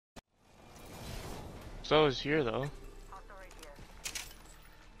So is here though.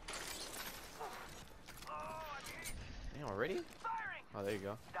 Damn, already? Oh, there you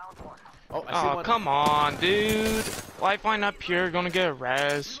go. Oh, I see Oh, one. come on, dude. Lifeline up here, gonna get a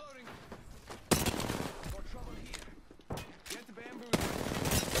res.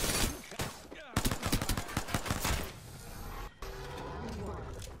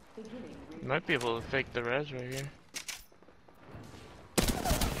 You might be able to fake the res right here.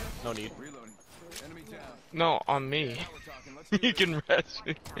 No need. No, on me. You can res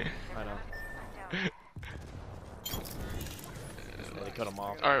me. I know. Yeah, they cut him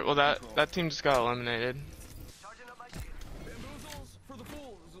off. Alright, well that team just got eliminated.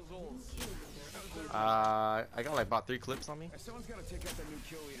 I got like about 3 clips on me.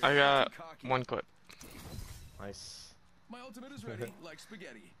 I got 1 clip. Nice. My ultimate is ready, like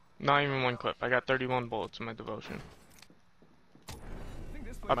spaghetti. Not even 1 clip. I got 31 bullets in my devotion.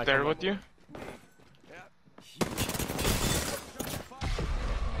 Up there with you?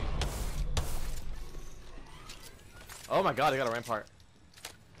 Oh my god, I got a rampart.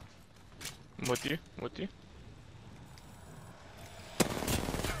 With you? With you?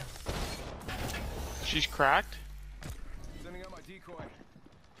 She's cracked. Sending out my decoy.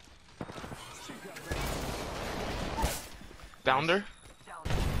 Downed her.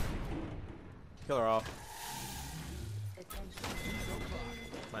 Kill her off.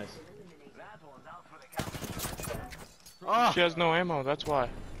 Nice. Oh! She has no ammo, that's why.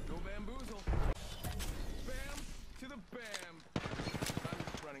 Go bamboozle. Bam to the bam. I'm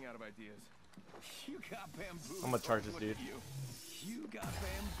just running out of ideas. You got bamboozled. I'm gonna charge this dude. You got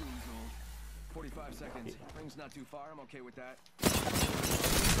bamboozled. 45 seconds. Ring's not too far. I'm okay with that.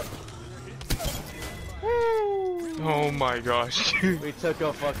 Oh my gosh, dude. We took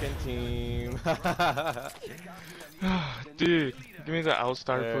a fucking team. Dude, give me the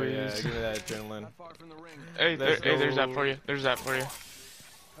L-star, Yeah, please. yeah, give me that adrenaline. Not far from the ring. Hey, Let's hey, there's that go. for you. There's that for you. How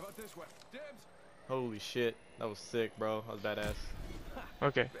about this way? Dibs. Holy shit, that was sick, bro. That was badass.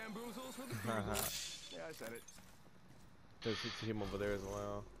 Okay. Bamboozles for the Yeah, I said it. There's a team over there as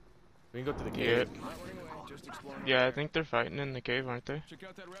well. We can go to the Yeah. cave. Not running away, just exploring. Yeah, I think they're fighting in the cave, aren't they? Check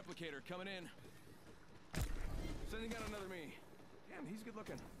out that replicator coming in. Sending out another me. Damn, he's good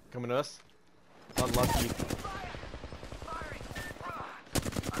looking. Coming to us. Unlucky.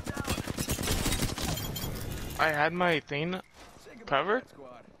 I had my thing Say goodbye to covered. that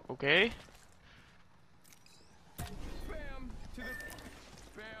squad. Okay. Bam to the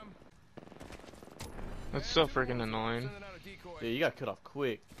bam. That's so freaking annoying. Sending out a decoy. Yeah, you got cut off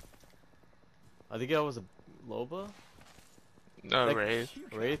quick. I think that was a Loba? No, Like- Wraith.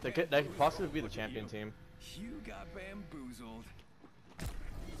 Wraith? That could possibly be the champion team. You got bamboozled.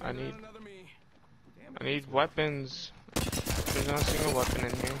 I Sending need out another me. Damn, I need weapons. There's not a single weapon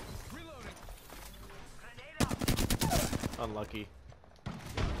in here. reloading. Unlucky.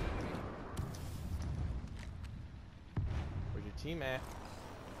 Where's your team at?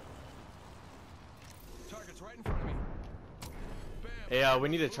 Target's right in front of me. Bam. Hey, we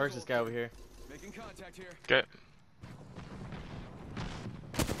need to charge this guy over here. Making contact here. Okay.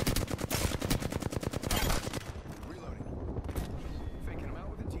 Reloading. Faking him out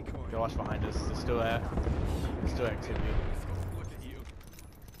with a decoy. Go watch behind us. There's still activity. Look at you.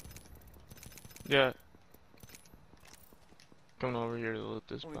 Yeah. Coming over here to loot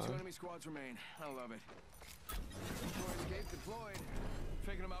this Only 2 bomb. enemy squads remain. I love it. Decoy escape deployed.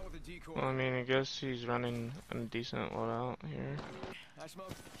 Faking him out with a decoy. Well, I mean, I guess he's running a decent loadout here. I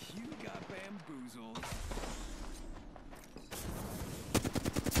smoke. You got bamboozled.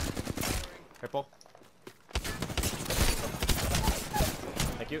 Purple.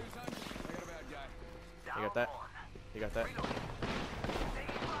 Thank you. I got a bad guy. You got that? You got that?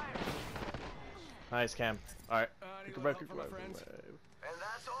 Nice, Cam. Alright. I need a Go little back, help from my friends.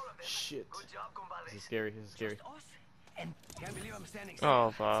 Shit. This is scary. This is scary. And can't believe I'm standing. Oh,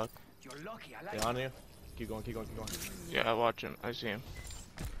 fuck. You're lucky. I like They on you? Keep going, keep going, keep going. Yeah, I watch him. I see him.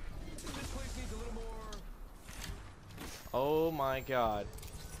 This place needs a little more. Oh my god.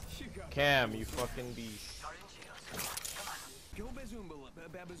 You got Cam, you fucking beast. Go bazoomba,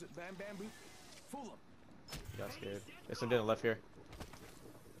 bam bamboo. Fool him. You got scared. There's some didn't left here.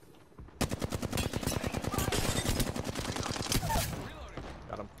 Reloading.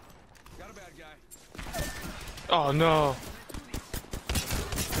 Got him. Got a bad guy. Oh, no.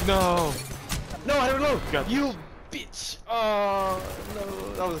 No. No, I don't know. Got You bitch. Oh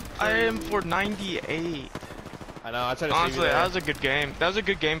no, that was. I am for 98. I know. I tried to Honestly, save you that was a good game. That was a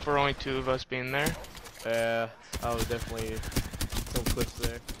good game for only 2 of us being there. Yeah, that was definitely some clips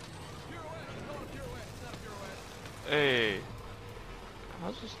there. Hey.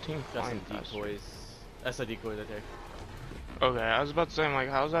 How's this team Got flying some faster? decoys. That's a decoy that there. Okay, I was about to say, I'm like,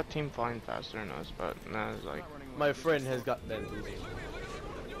 how's that team flying faster than us? But no, it's like, My friend has got that boozy.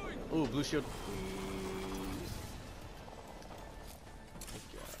 Ooh, blue shield.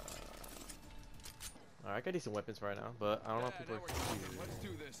 Alright, I got decent weapons right now, but I don't know if people are here. Let's do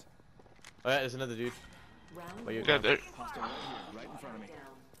this. Oh yeah, there's another dude. But you're yeah, there, Hostile right here, right in front of me.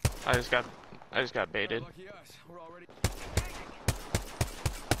 I just got baited. Lucky us. We're already.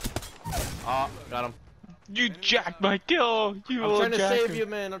 Oh, got him. You jacked my kill. You I'm little trying to jacker. save you,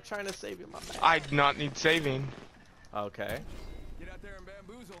 man. I'm trying to save you, my man. I do not need saving. Okay. Get out there and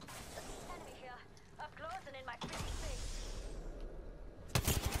bamboozle. Enemy here, up close and in my pretty face.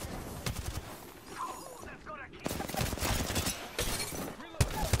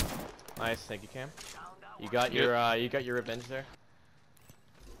 Nice, thank you, Cam. You got your revenge there.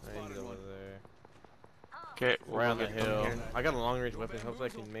 Right, he's over there. Okay, Right on the get them hill. here. I got a long range weapon. Hopefully,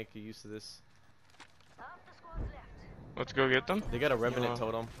 I can make use of this. Half the squad's left. Let's go get them. They got a revenant Yeah.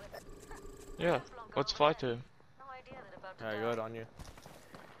 totem. Yeah, let's fly to. No idea that about to Alright, die. go ahead on you.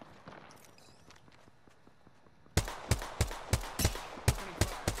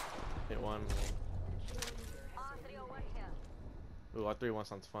 Hit one. R301 here. Ooh, R31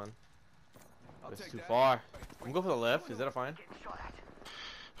 sounds fun. But it's take too that. far. I'm gonna go for the left. Is that a fine?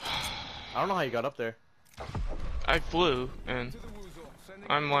 I don't know how you got up there. I flew and To the woozle. Sending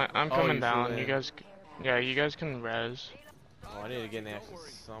I'm Oh, coming you down. flew You in. guys, yeah, you guys can res. Oh, I need to get in the action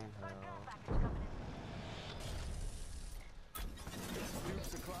somehow.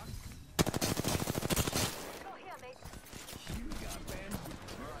 Dukes o'clock. Go here, mate.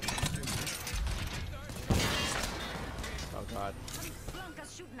 Oh god.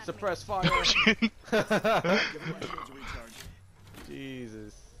 Blanca's shooting at me. Suppress fire! Give my shields a recharge.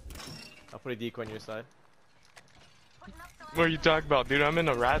 Jesus. I'll put a decoy on your side. Putting up some What are you talking about, dude? I'm in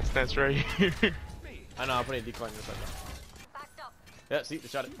a rat's nest right here. I know, I'll put a decoy on your side. backed up. Yeah, see, they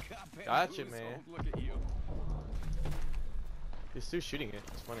shot it. Got Gotcha, bamboozled. man. Look at you. He's still shooting it.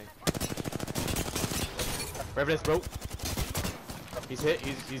 It's funny. Revenant's broke. He's hit.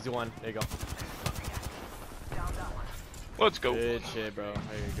 He's the one. There you go. Let's go. Good shit, bro. There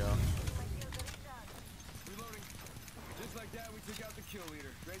you go. Reloading. Just like that, we took out the kill leader.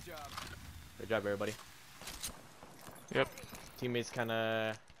 Great job. Good job, everybody. Yep. Teammates kind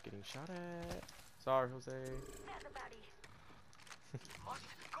of getting shot at. Sorry, Jose. There's a baddie. Must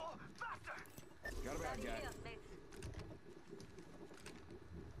go faster. Got a bad Baddie guy. here, mates.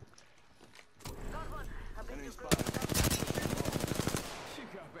 Got one. A bit Enemy too spotted. close. She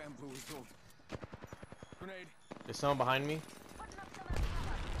got bamboozled. Grenade. There's someone behind me. Putting up some cover.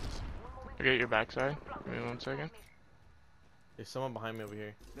 One more I get your backside. Give me 1 second. There's someone behind me over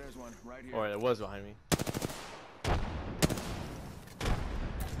here. There's one right here. Or it was behind me.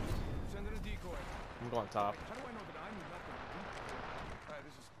 Sending a decoy. I'm going top. How do I know that I'm not the Alright,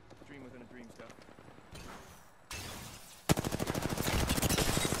 this is dream within a dream stuff.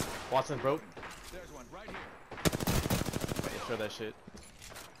 Watson broke. There's one right here. Show that shit.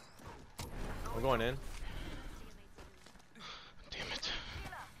 I'm going in. Damn it.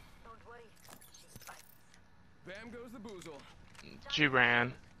 Don't worry. She's fine. Bam goes the boozle. She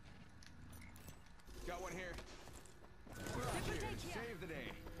ran. Got one here. We're out here. Save the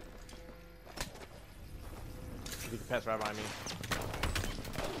day. You can pass right behind me.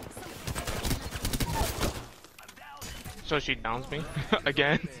 So she downs me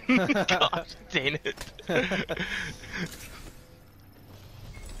again. Gosh, dang it.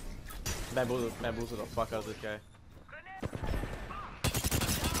 Bamboozle the fuck out of this guy.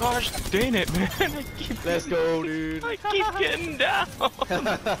 Gosh, dang it, man. I keep, Let's go, dude. I keep getting down.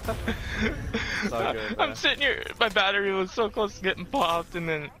 It's all good, I'm man. sitting here. My battery was so close to getting popped, and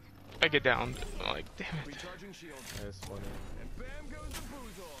then I get down. I'm like, damn it. Recharging shield. That's funny. And bam goes the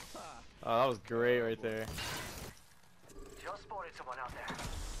boozle. Ha. Oh, that was great right there. Just spotted someone out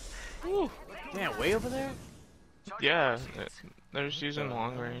there. Woo. Damn, way over there? Yeah, they're just using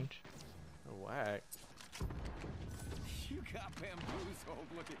long range. Oh, whack. You got bamboozled.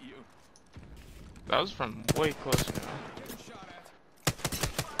 Look at you. That was from way close now. Getting shot at.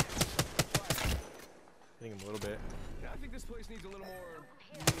 Hitting him a little bit. Yeah, I think this place needs a little more.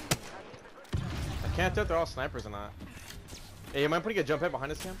 I can't tell if they're all snipers or not. Hey, you mind putting a jump head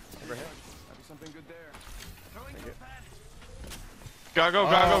behind us, Cam? Overhead? Might be something good there. Throwing Thank you. Gotta go,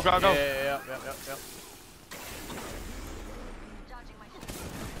 gotta go, gotta go. Yeah. Charging my shield.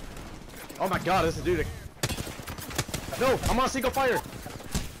 Oh my god, this is a dude. No, I'm on single fire.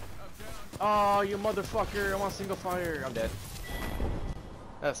 Oh, you motherfucker. I'm on single fire. I'm dead.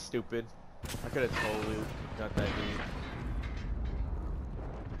 That's stupid. I could have totally got that dude.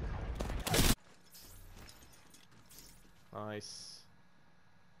 Nice.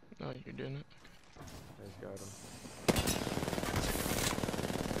 Oh, you're doing it. I just got him.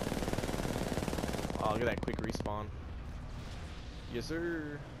 Oh, look at that quick respawn. Yes,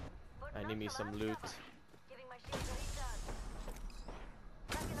 sir. I need me some loot. Giving my shield a recharge.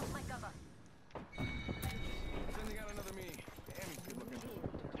 Backing up my cover. Sending out another me. Damn, he's good looking.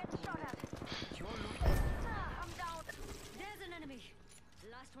 Get shot at. I'm down. There's an enemy.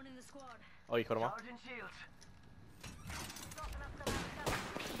 Last one in the squad. Oh, you cut him off? Charging shields. Tossing up some cover.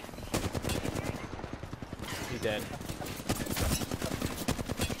 He's dead.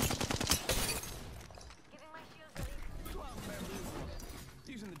 Giving my shield a recharge. Wow, bamboozle.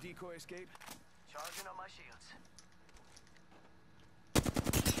 Using the decoy escape. Charging on my shields.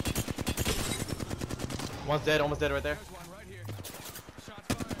 One's dead, almost dead right there. There's one right here.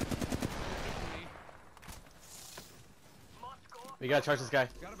 Shots fired. Me. Must go up. We gotta charge this guy.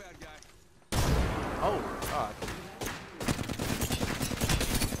 Got a bad guy. Oh, God.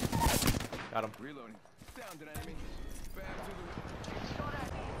 Got him. Reloading. Downed an enemy. Bam to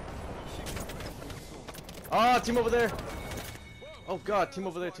the. Oh, team over there. Oh, God, team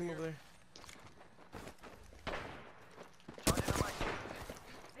over there, team over there. Charging on my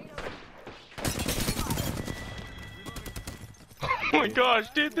shields. Oh my gosh,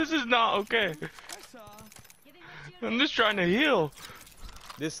 dude, this is not okay. I saw. Giving my shield I'm just trying to heal.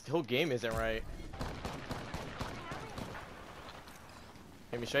 This whole game isn't right.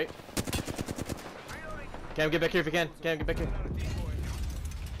 Hit me straight. Cam, get back here if you can. Cam, get back here. Not a decoy.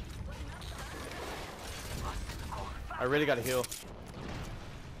 I really gotta heal.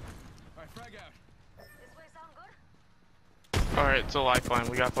 Alright, frag out. This way sound good? Alright, it's a lifeline.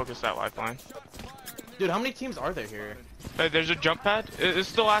 We gotta focus that lifeline. Shots fired and Dude, how many teams are there here? Hey, there's a jump pad.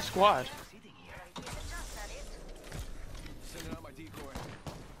 It's the last squad. Take a chance, that is. sending out my decoy.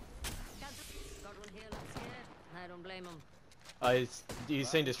 Got one here, looks scared. I don't blame him. He's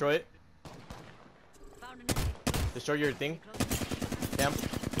saying destroy it. Found an enemy. Destroy your thing. Cam.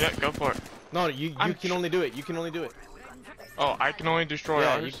 Yeah, go for it. No, you I'm can only do it. You can only do it. Oh, I can only destroy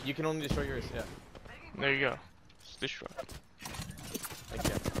Yeah, ours. you can only destroy yours. Yeah. There you go. It's destroy. Thank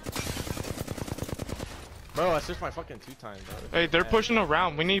you. Bro, I switched my fucking 2 times, bro. Hey, they're Yeah. pushing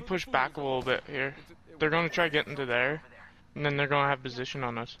around. We need to push back a little bit here. They're gonna try getting to there, and then they're gonna have position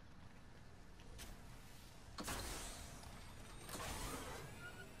on us.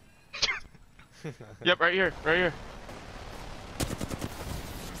 Yep, right here, right here.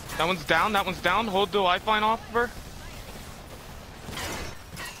 That one's down, that one's down. Hold the lifeline off of her.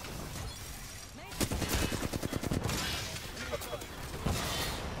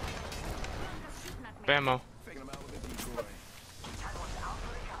 Bammo. Faking him out with a decoy.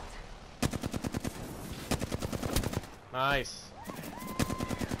 Nice.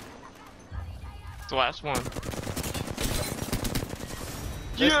 It's the last one. Let's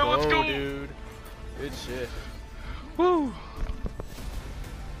Yeah, let's go. dude. Good shit. Woo.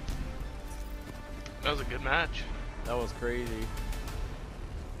 That was a good match. That was crazy.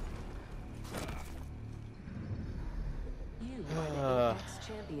 You are the Apex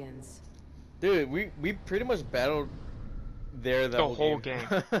champions. Dude, we pretty much battled there the whole game.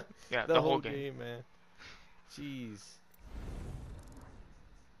 Yeah, the the whole whole game. game, man. Jeez.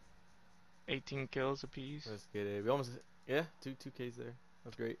 18 kills apiece. Let's get it. We almost, yeah, two Ks there.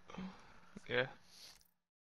 That's great. Yeah.